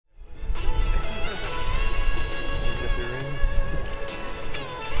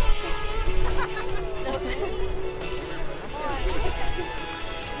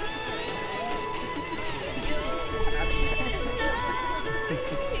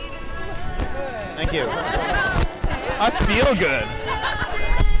Thank you. I feel good.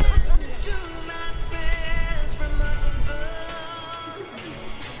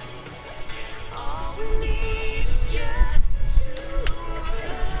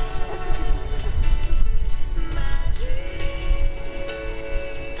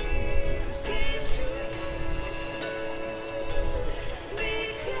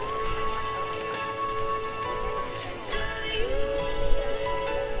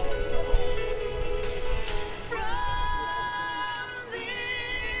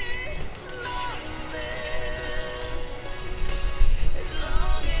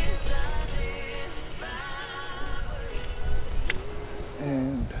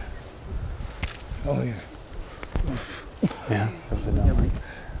 And oh yeah. Yeah, that's it down.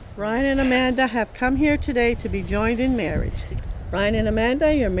 Ryan and Amanda have come here today to be joined in marriage. Ryan and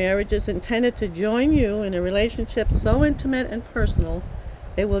Amanda, your marriage is intended to join you in a relationship so intimate and personal,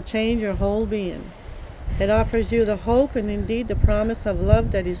 it will change your whole being. It offers you the hope and indeed the promise of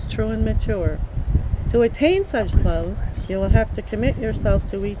love that is true and mature. To attain such love, you will have to commit yourselves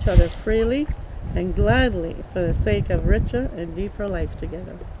to each other freely and gladly for the sake of richer and deeper life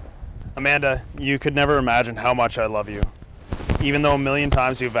together. Amanda, you could never imagine how much I love you. Even though a million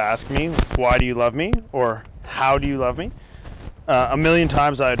times you've asked me, why do you love me? Or how do you love me? A million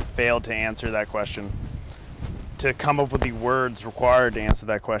times I'd failed to answer that question, to come up with the words required to answer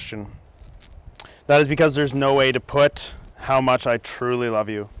that question. That is because there's no way to put how much I truly love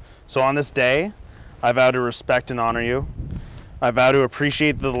you. So on this day, I vow to respect and honor you. I vow to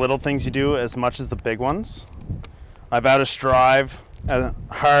appreciate the little things you do as much as the big ones. I vow to strive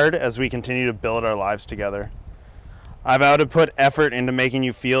hard as we continue to build our lives together. I vow to put effort into making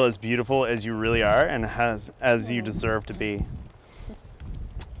you feel as beautiful as you really are and as you deserve to be.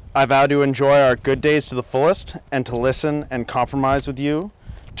 I vow to enjoy our good days to the fullest and to listen and compromise with you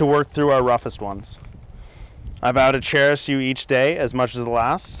to work through our roughest ones. I vow to cherish you each day as much as the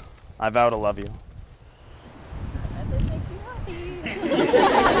last. I vow to love you.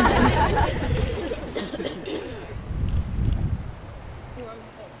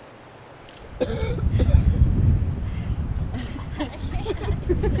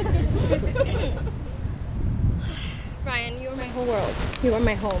 Ryan, you are my whole world. You are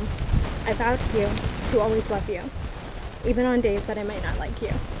my home. I vow to you to always love you, even on days that I might not like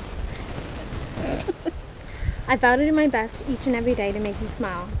you. I vow to do my best each and every day to make you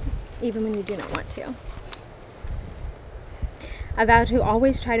smile, even when you do not want to. I vow to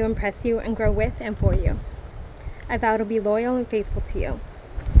always try to impress you and grow with and for you. I vow to be loyal and faithful to you.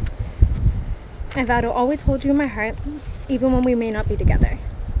 I vow to always hold you in my heart, even when we may not be together.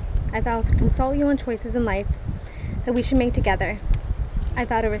 I vow to consult you on choices in life that we should make together. I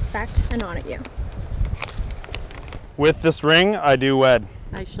vow to respect and honor you. With this ring, I do wed.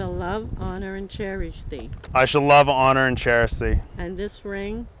 I shall love, honor, and cherish thee. I shall love, honor, and cherish thee. And this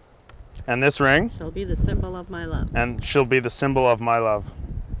ring And this ring shall be the symbol of my love. and shall be the symbol of my love.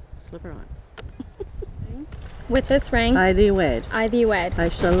 Slip her on. With this ring, I thee wed. I thee wed. I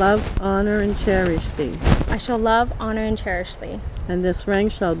shall love, honor, and cherish thee. I shall love, honor, and cherish thee. And this ring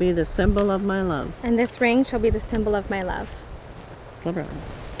shall be the symbol of my love. And this ring shall be the symbol of my love. Slip her on.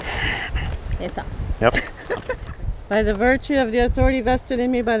 It's up. Yep. By the virtue of the authority vested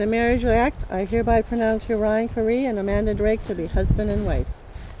in me by the Marriage Act, I hereby pronounce you Ryan Currie and Amanda Drake to be husband and wife.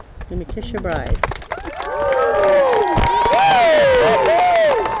 Let me kiss your bride.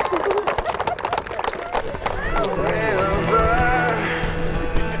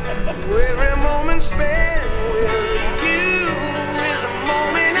 Every moment spent with you is a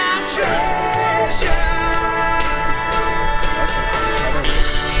moment I treasure.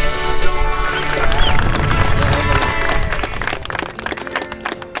 Don't wanna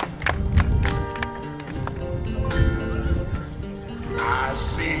I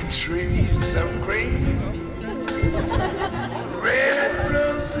see trees of green, red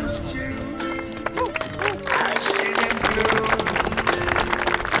roses too. I see them blue.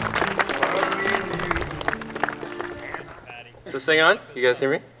 Is this thing on? You guys hear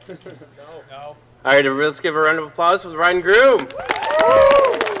me? No. All right, let's give a round of applause for the bride and groom.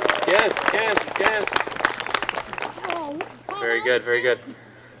 Yes. Very good, very good.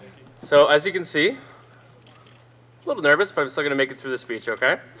 So as you can see, a little nervous, but I'm still going to make it through the speech,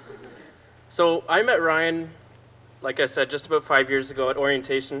 okay? So I met Ryan, like I said, just about 5 years ago at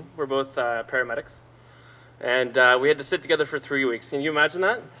orientation. We're both paramedics. And we had to sit together for 3 weeks. Can you imagine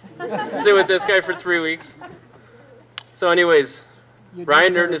that? Sit with this guy for 3 weeks. So anyways,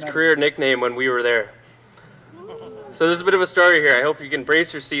 Ryan earned his career nickname when we were there. So there's a bit of a story here. I hope you can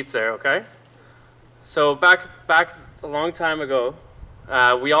brace your seats there, okay? So back a long time ago,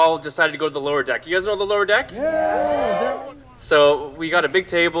 we all decided to go to the lower deck. You guys know the lower deck? Yeah. So we got a big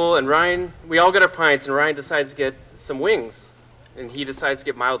table, and Ryan, we all got our pints, and Ryan decides to get some wings. And he decides to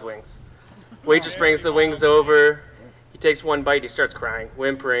get mild wings. Waitress brings the wings over. He takes one bite, he starts crying,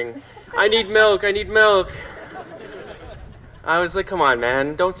 whimpering, I need milk, I need milk. I was like, come on,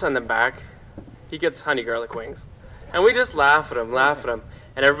 man, don't send them back. He gets honey garlic wings. And we just laugh at him,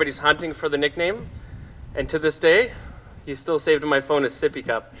 And everybody's hunting for the nickname. And to this day, he's still saved in my phone as Sippy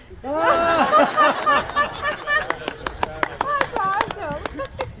Cup. That's awesome.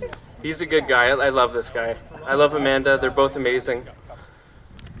 He's a good guy. I love this guy. I love Amanda. They're both amazing.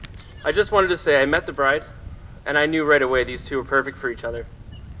 I just wanted to say I met the bride, and I knew right away these two were perfect for each other.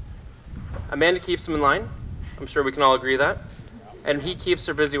 Amanda keeps him in line. I'm sure we can all agree that. And he keeps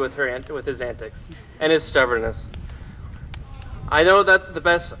her busy with his antics and his stubbornness. I know that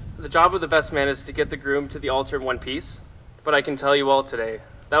the job of the best man is to get the groom to the altar in one piece, but I can tell you all today,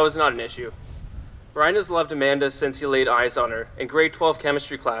 that was not an issue. Ryan has loved Amanda since he laid eyes on her in grade 12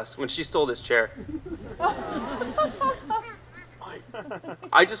 chemistry class when she stole his chair.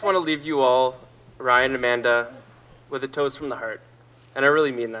 I just want to leave you all, Ryan and Amanda, with a toast from the heart, and I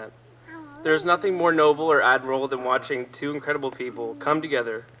really mean that. There is nothing more noble or admirable than watching two incredible people come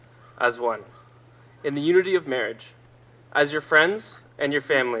together as one, in the unity of marriage. As your friends and your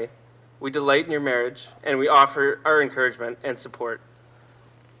family, we delight in your marriage, and we offer our encouragement and support.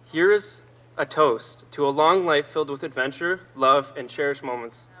 Here is a toast to a long life filled with adventure, love, and cherished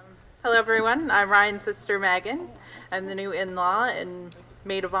moments. Hello everyone, I'm Ryan's sister Megan. I'm the new in-law and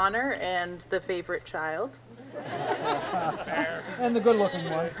maid of honor and the favorite child. And the good-looking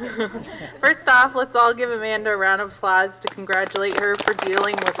one. First off, let's all give Amanda a round of applause to congratulate her for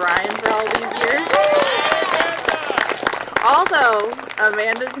dealing with Ryan for all these years. Although,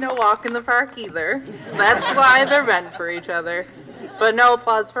 Amanda's no walk in the park either. That's why they're meant for each other. But no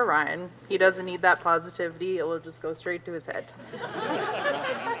applause for Ryan. He doesn't need that positivity. It will just go straight to his head.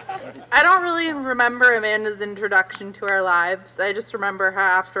 I don't really remember Amanda's introduction to our lives. I just remember how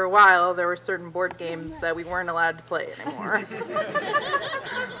after a while there were certain board games that we weren't allowed to play anymore.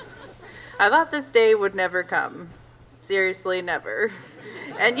 I thought this day would never come. Seriously, never.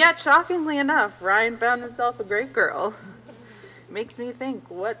 And yet, shockingly enough, Ryan found himself a great girl. Makes me think,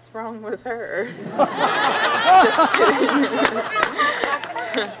 what's wrong with her? Just kidding.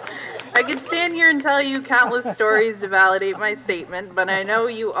 I could stand here and tell you countless stories to validate my statement, but I know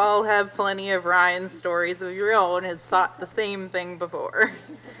you all have plenty of Ryan's stories of your own has thought the same thing before.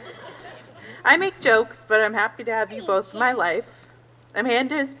 I make jokes, but I'm happy to have you both in my life.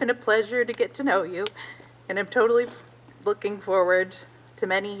 Amanda, it's been a pleasure to get to know you, and I'm totally looking forward to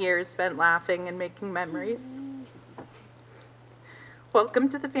many years spent laughing and making memories. Welcome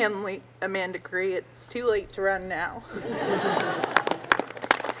to the family, Amanda Cree. It's too late to run now.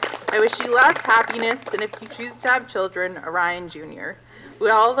 I wish you luck, happiness, and if you choose to have children, a Ryan Jr.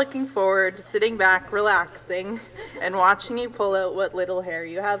 We're all looking forward to sitting back, relaxing, and watching you pull out what little hair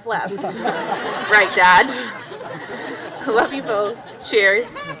you have left. Right, Dad? I love you both. Cheers.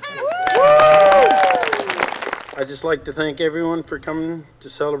 I'd just like to thank everyone for coming to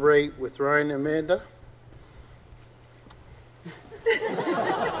celebrate with Ryan and Amanda.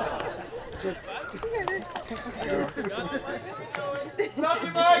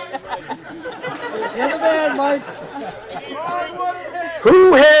 You're the man, Mike.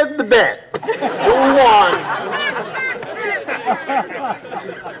 Who had the bet? Who won?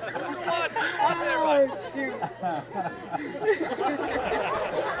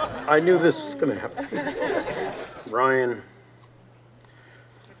 I knew this was going to happen. Ryan,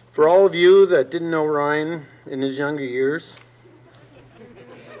 for all of you that didn't know Ryan in his younger years,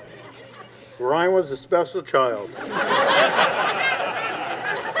 Ryan was a special child.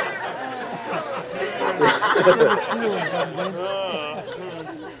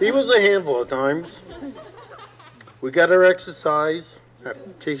 He was a handful at times. We got our exercise,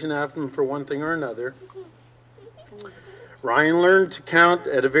 chasing after him for one thing or another. Ryan learned to count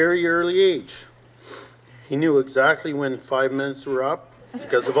at a very early age. He knew exactly when 5 minutes were up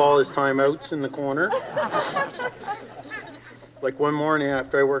because of all his timeouts in the corner. Like one morning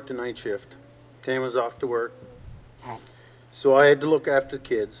after I worked a night shift, Tam was off to work, so I had to look after the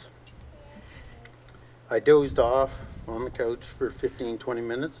kids. I dozed off on the couch for 15, 20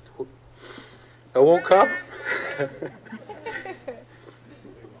 minutes. I woke up.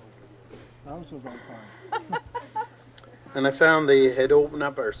 And I found they had opened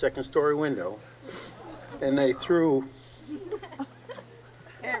up our second story window and they threw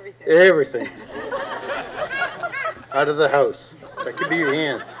everything out of the house. That could be your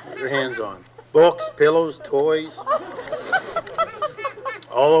hands on. Books, pillows, toys.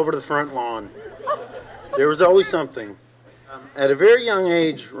 all over the front lawn. There was always something. At a very young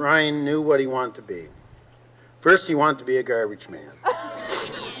age, Ryan knew what he wanted to be. First, he wanted to be a garbage man.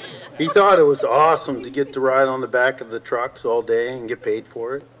 He thought it was awesome to get to ride on the back of the trucks all day and get paid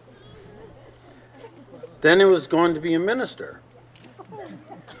for it. Then it was going to be a minister.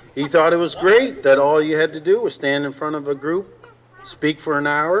 He thought it was great that all you had to do was stand in front of a group, speak for an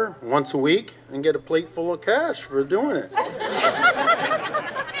hour once a week, and get a plate full of cash for doing it.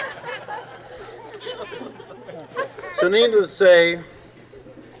 So needless to say,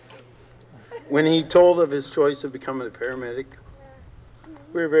 when he told of his choice of becoming a paramedic,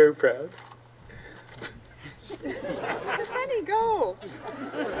 we were very proud. Honey, go.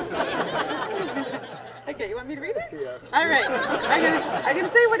 Okay, you want me to read it? Yeah. All right. I'm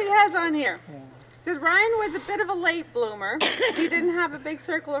gonna say what he has on here. It says Ryan was a bit of a late bloomer. He didn't have a big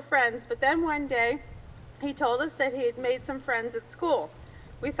circle of friends, but then one day he told us that he had made some friends at school.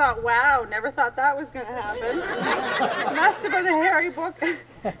 We thought, wow, never thought that was going to happen. Must have been a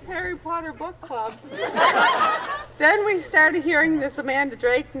Harry Potter book club. Then we started hearing this Amanda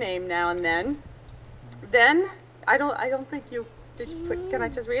Drake name now and then. Then, I don't think you, did you put, can I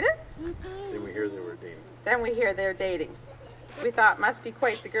just read it? Then we hear they were dating. Then we hear they're dating. We thought, must be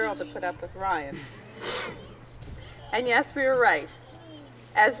quite the girl to put up with Ryan. And yes, we were right.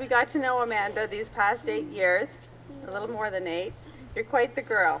 As we got to know Amanda these past 8 years, a little more than 8, you're quite the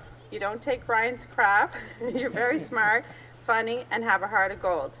girl. You don't take Ryan's crap. You're very smart, funny, and have a heart of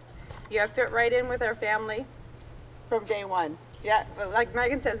gold. You have fit right in with our family from day one. Yeah, like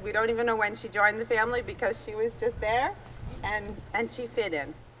Megan says, we don't even know when she joined the family because she was just there and she fit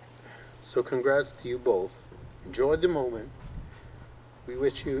in. So congrats to you both. Enjoy the moment. We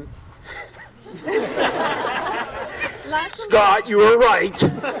wish you... Scott, you were right.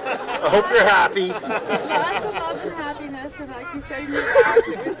 I hope you're happy. Lots of love and happiness, and like you said in your vows,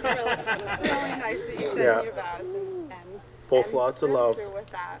 it was really nice that you said in your vows. And both lots of love with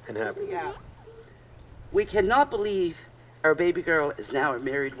that. and happiness. Yeah. We cannot believe our baby girl is now a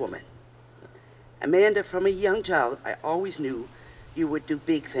married woman. Amanda, from a young child, I always knew you would do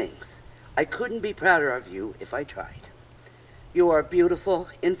big things. I couldn't be prouder of you if I tried. You are beautiful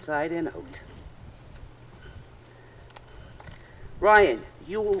inside and out. Ryan,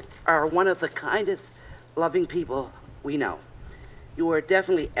 you are one of the kindest, loving people we know. You are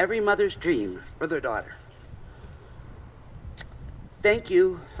definitely every mother's dream for their daughter. Thank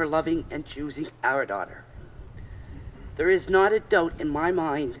you for loving and choosing our daughter. There is not a doubt in my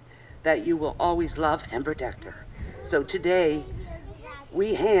mind that you will always love and protect her. So today,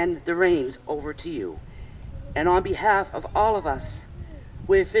 we hand the reins over to you. And on behalf of all of us,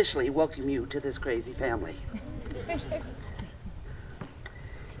 we officially welcome you to this crazy family.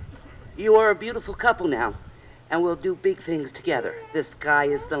 You are a beautiful couple now, and we'll do big things together. The sky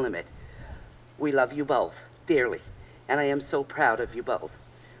is the limit. We love you both dearly, and I am so proud of you both.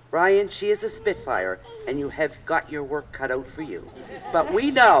 Ryan, she is a Spitfire, and you have got your work cut out for you. But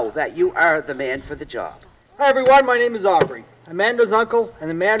we know that you are the man for the job. Hi everyone, my name is Aubrey. Amanda's uncle and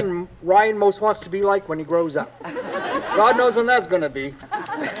the man Ryan most wants to be like when he grows up. God knows when that's going to be.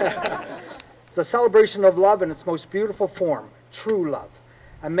 It's a celebration of love in its most beautiful form, true love.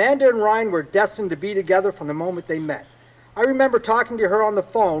 Amanda and Ryan were destined to be together from the moment they met. I remember talking to her on the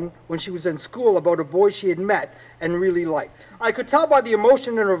phone when she was in school about a boy she had met and really liked. I could tell by the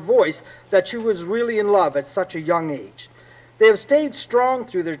emotion in her voice that she was really in love at such a young age. They have stayed strong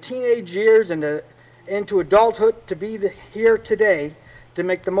through their teenage years and into adulthood to be here today to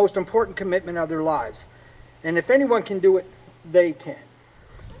make the most important commitment of their lives. And if anyone can do it, they can.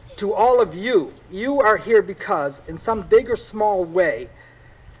 To all of you, you are here because, in some big or small way,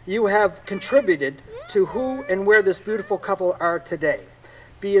 you have contributed to who and where this beautiful couple are today.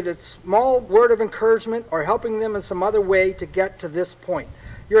 Be it a small word of encouragement or helping them in some other way to get to this point.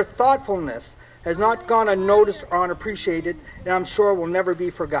 Your thoughtfulness has not gone unnoticed or unappreciated, and I'm sure will never be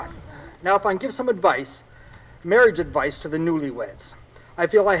forgotten. Now, if I can give some advice, marriage advice to the newlyweds. I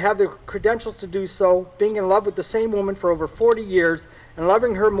feel I have the credentials to do so, being in love with the same woman for over 40 years and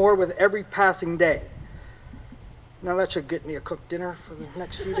loving her more with every passing day. Now that should get me a cooked dinner for the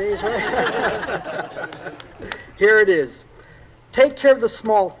next few days, right? Here it is. Take care of the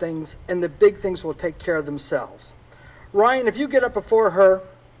small things, and the big things will take care of themselves. Ryan, if you get up before her,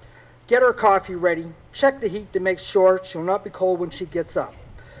 get her coffee ready, check the heat to make sure she'll not be cold when she gets up.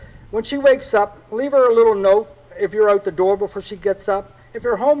 When she wakes up, leave her a little note if you're out the door before she gets up. If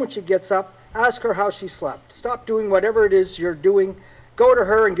you're home when she gets up, ask her how she slept. Stop doing whatever it is you're doing. Go to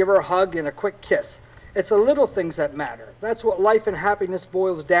her and give her a hug and a quick kiss. It's the little things that matter. That's what life and happiness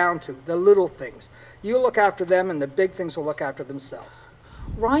boils down to, the little things. You look after them and the big things will look after themselves.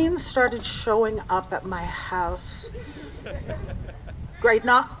 Ryan started showing up at my house. Grade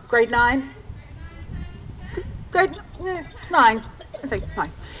 9? Grade 9, I think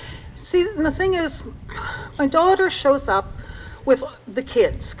 9. See, and the thing is, my daughter shows up with the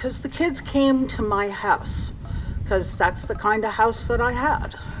kids, because the kids came to my house, because that's the kind of house that I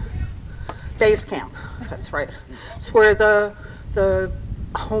had. Base camp, that's right. It's where the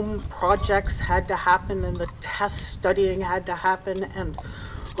home projects had to happen and the test studying had to happen, and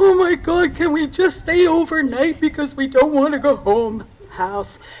oh my God, can we just stay overnight because we don't want to go home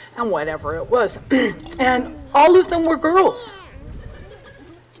house, and whatever it was. And all of them were girls,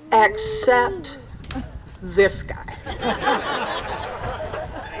 except this guy.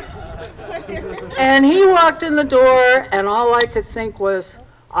 And he walked in the door, and all I could think was,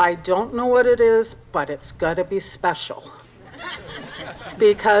 I don't know what it is, but it's gotta be special.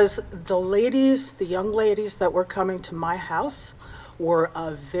 Because the ladies, the young ladies that were coming to my house were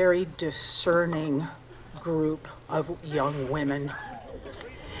a very discerning group of young women.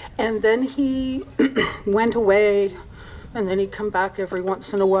 And then he went away, and then he'd come back every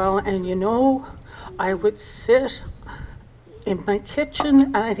once in a while, and you know, I would sit in my kitchen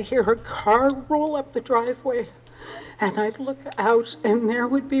and I'd hear a car roll up the driveway, and I'd look out and there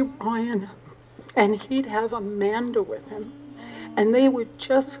would be Ryan, and he'd have Amanda with him, and they would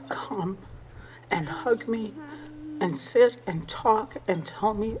just come and hug me and sit and talk and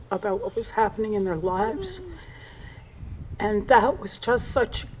tell me about what was happening in their lives. And that was just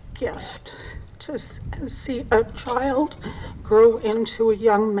such a gift to see a child grow into a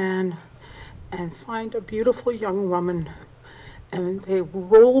young man and find a beautiful young woman, and they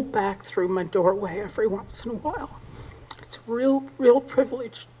roll back through my doorway every once in a while. It's a real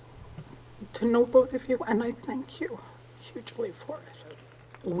privilege to know both of you, and I thank you hugely for it.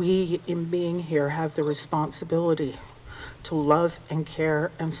 We, in being here, have the responsibility to love and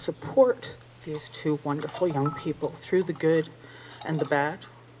care and support these two wonderful young people through the good and the bad.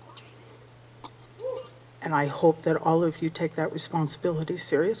 And I hope that all of you take that responsibility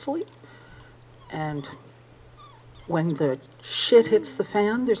seriously. And when the shit hits the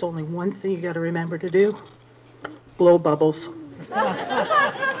fan, there's only one thing you got to remember to do: blow bubbles.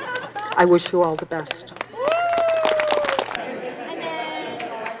 I wish you all the best.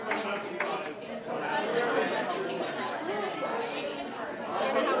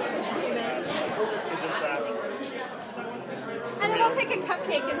 And then we'll take a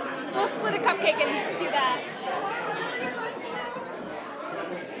cupcake and we'll split a cupcake and do that.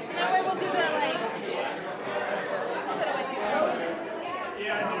 And that way we'll do the like.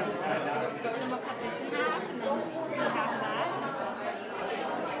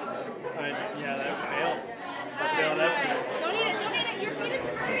 Yeah, that failed. That failed that. Don't eat it, don't eat it. Your feet are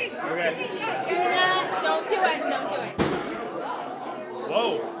too big. Okay. Don't do it, don't do it. Whoa.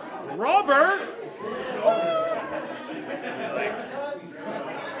 Robert!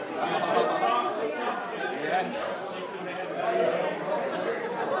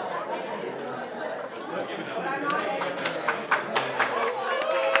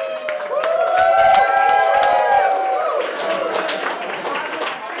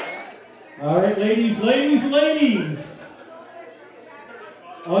 All right, ladies.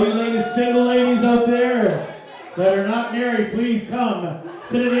 All you ladies, single ladies out there that are not married, please come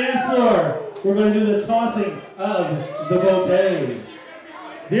to the dance floor. We're going to do the tossing of the bouquet.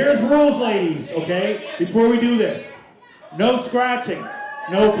 There's rules, ladies, okay? Before we do this, no scratching,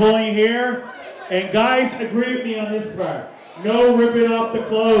 no pulling hair, and guys, agree with me on this part. No ripping off the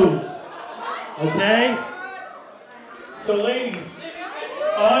clothes, okay? So, ladies,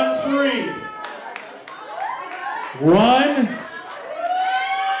 on 3. 1,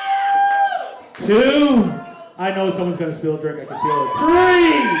 2. I know someone's going to spill a drink. I can feel it.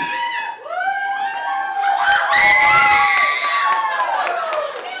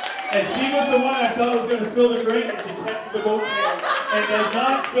 3. And she was the one I thought was going to spill the drink, and she catches the boat and does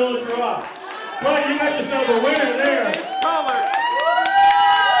not spill a drop. But you got yourself a winner there.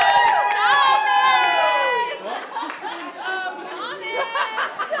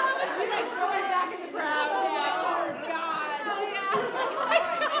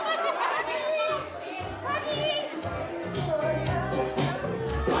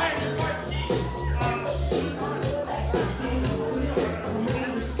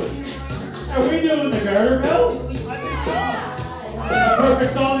 Are we doing the garter belt?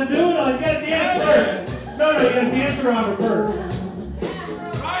 Perfect song to do it on. You gotta dance first. No, you gotta dance around her first.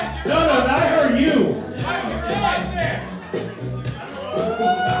 No, not her, you. You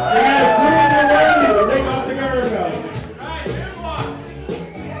gotta prove your way to take off the garter belt.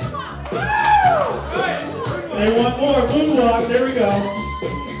 They want more moonwalk. There we go.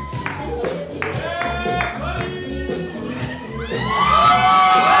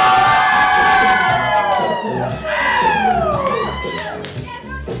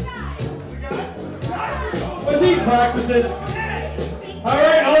 Practices. All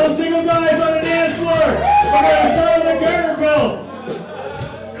right, all the single guys on the dance floor. We're going to show the garter belt.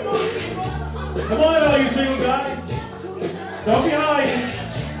 Come on, all you single guys. Don't be hiding.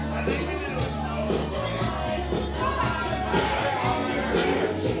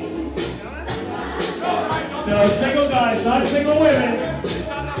 No, single guys, not single women.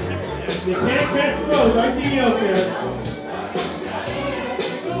 You can't catch both. I see you out there.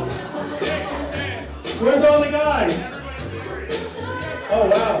 Where's all the guys? Oh,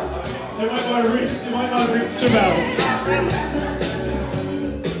 wow. They might want to reach the battle.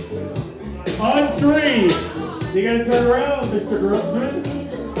 On three. You got to turn around, Mr. Groomsman.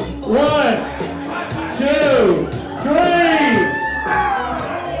 1, 2, 3.